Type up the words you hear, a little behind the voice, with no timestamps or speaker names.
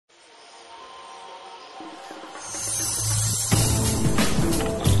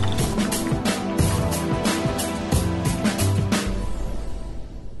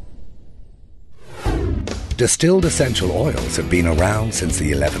Distilled essential oils have been around since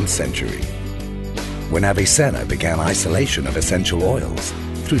the 11th century, when Avicenna began isolation of essential oils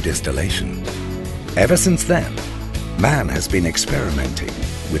through distillation. Ever since then, man has been experimenting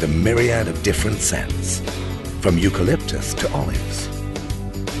with a myriad of different scents, from eucalyptus to olives.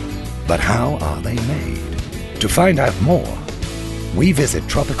 But how are they made? To find out more, we visit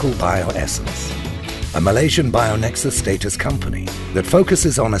Tropical BioEssence, a Malaysian Bionexus status company that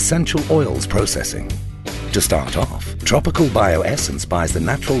focuses on essential oils processing. To start off, Tropical BioEssence buys the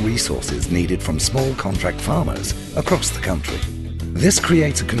natural resources needed from small contract farmers across the country. This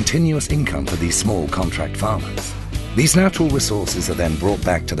creates a continuous income for these small contract farmers. These natural resources are then brought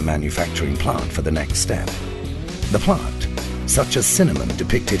back to the manufacturing plant for the next step. The plant, such as cinnamon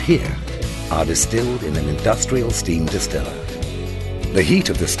depicted here, are distilled in an industrial steam distiller. The heat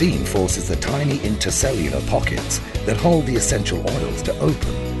of the steam forces the tiny intercellular pockets that hold the essential oils to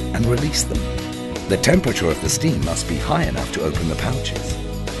open and release them. The temperature of the steam must be high enough to open the pouches.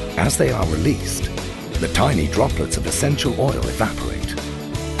 As they are released, the tiny droplets of essential oil evaporate,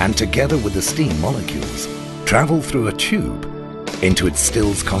 and together with the steam molecules, travel through a tube into its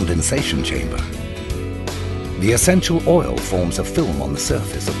stills condensation chamber. The essential oil forms a film on the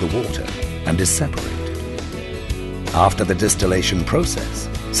surface of the water and is separated. After the distillation process,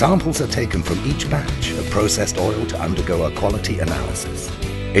 samples are taken from each batch of processed oil to undergo a quality analysis,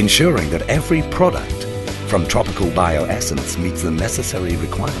 ensuring that every product from Tropical BioEssence meets the necessary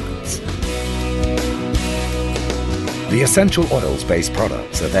requirements. The essential oils-based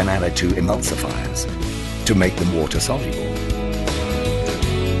products are then added to emulsifiers to make them water-soluble.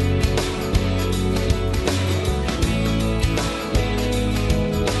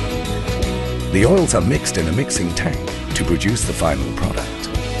 The oils are mixed in a mixing tank to produce the final product.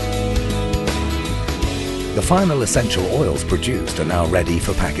 The final essential oils produced are now ready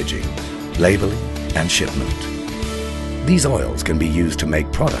for packaging, labeling, and shipment. These oils can be used to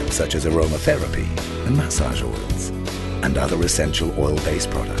make products such as aromatherapy and massage oils, and other essential oil-based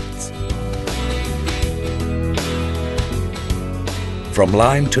products. From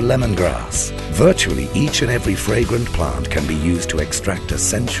lime to lemongrass, virtually each and every fragrant plant can be used to extract a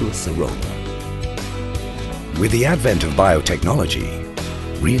sensuous aroma. With the advent of biotechnology,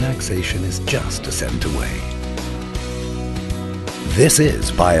 relaxation is just a scent away. This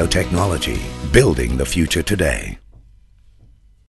is biotechnology, building the future today.